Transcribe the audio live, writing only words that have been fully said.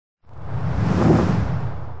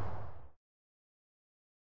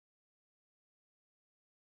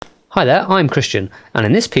Hi there, I'm Christian, and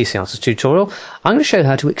in this PC Answers tutorial I'm going to show you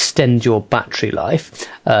how to extend your battery life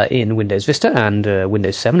in Windows Vista and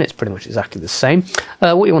Windows 7. It's pretty much exactly the same.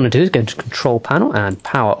 What you want to do is go into Control Panel and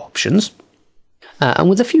Power Options. And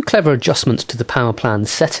with a few clever adjustments to the power plan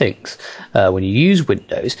settings, when you use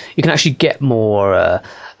Windows, you can actually get more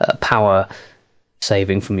power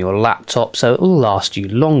saving from your laptop, so it will last you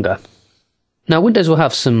longer. Now, Windows will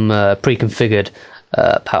have some pre-configured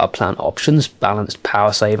power plan options: balanced,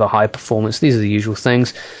 power saver, high performance. These are the usual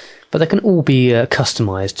things, but they can all be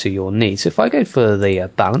customized to your needs. If I go for the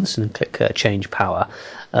balance and click change power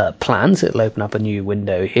plans, it'll open up a new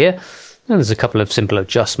window here. And there's a couple of simple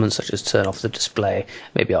adjustments, such as turn off the display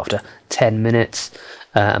maybe after 10 minutes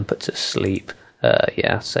and put to sleep,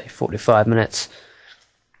 say 45 minutes.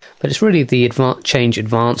 But it's really the change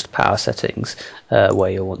advanced power settings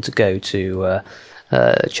where you'll want to go to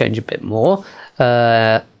change a bit more.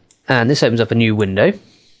 And this opens up a new window.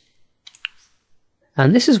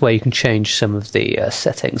 And this is where you can change some of the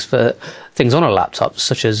settings for things on a laptop,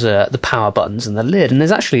 such as the power buttons and the lid. And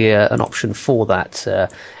there's actually an option for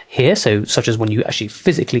that here, such as when you actually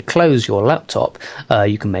physically close your laptop,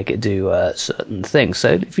 you can make it do certain things.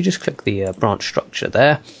 So if you just click the branch structure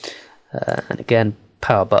there, and again,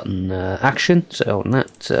 power button action, so on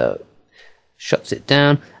that shuts it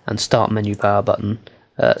down, and start menu power button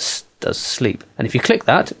does sleep. And if you click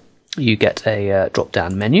that, you get a drop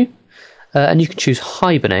down menu. And you can choose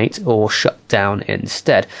hibernate or shut down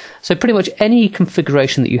instead. So pretty much any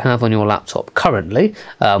configuration that you have on your laptop currently,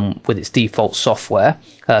 with its default software,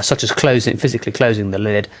 such as physically closing the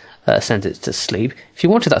lid, sends it to sleep. If you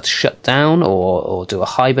wanted that to shut down or do a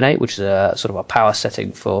hibernate, which is a sort of a power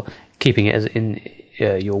setting for keeping it in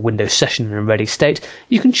your Windows session in a ready state,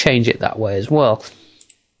 you can change it that way as well.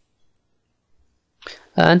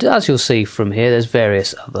 And as you'll see from here, there's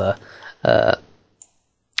various other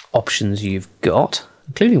options you've got,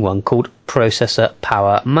 including one called Processor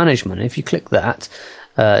Power Management. If you click that,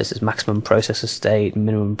 it says maximum processor state,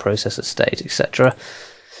 minimum processor state, etc.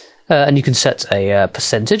 And you can set a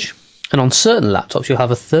percentage. And on certain laptops, you'll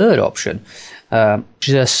have a third option, which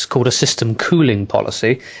is called a system cooling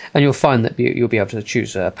policy. And you'll find that you'll be able to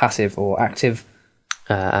choose passive or active.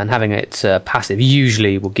 And having it passive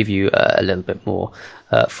usually will give you a little bit more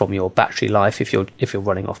from your battery life if you're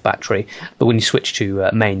running off battery. But when you switch to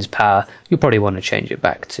mains power, you'll probably want to change it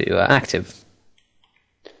back to active.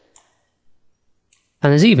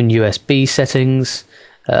 And there's even USB settings.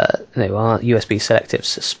 There you are, USB selective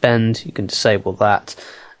suspend. You can disable that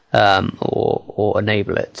or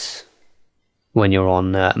enable it when you're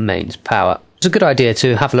on mains power. It's a good idea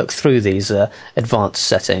to have a look through these advanced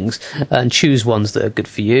settings and choose ones that are good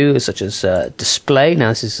for you, such as display. Now,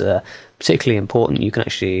 this is particularly important. You can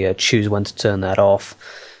actually choose when to turn that off.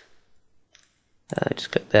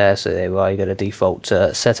 Just click there, so there you are, you get a default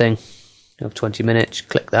setting of 20 minutes.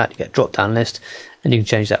 Click that, you get a drop down list, and you can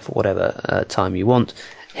change that for whatever time you want.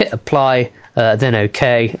 Hit apply, then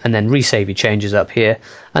OK, and then resave your changes up here,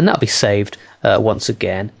 and that'll be saved once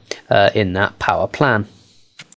again in that power plan.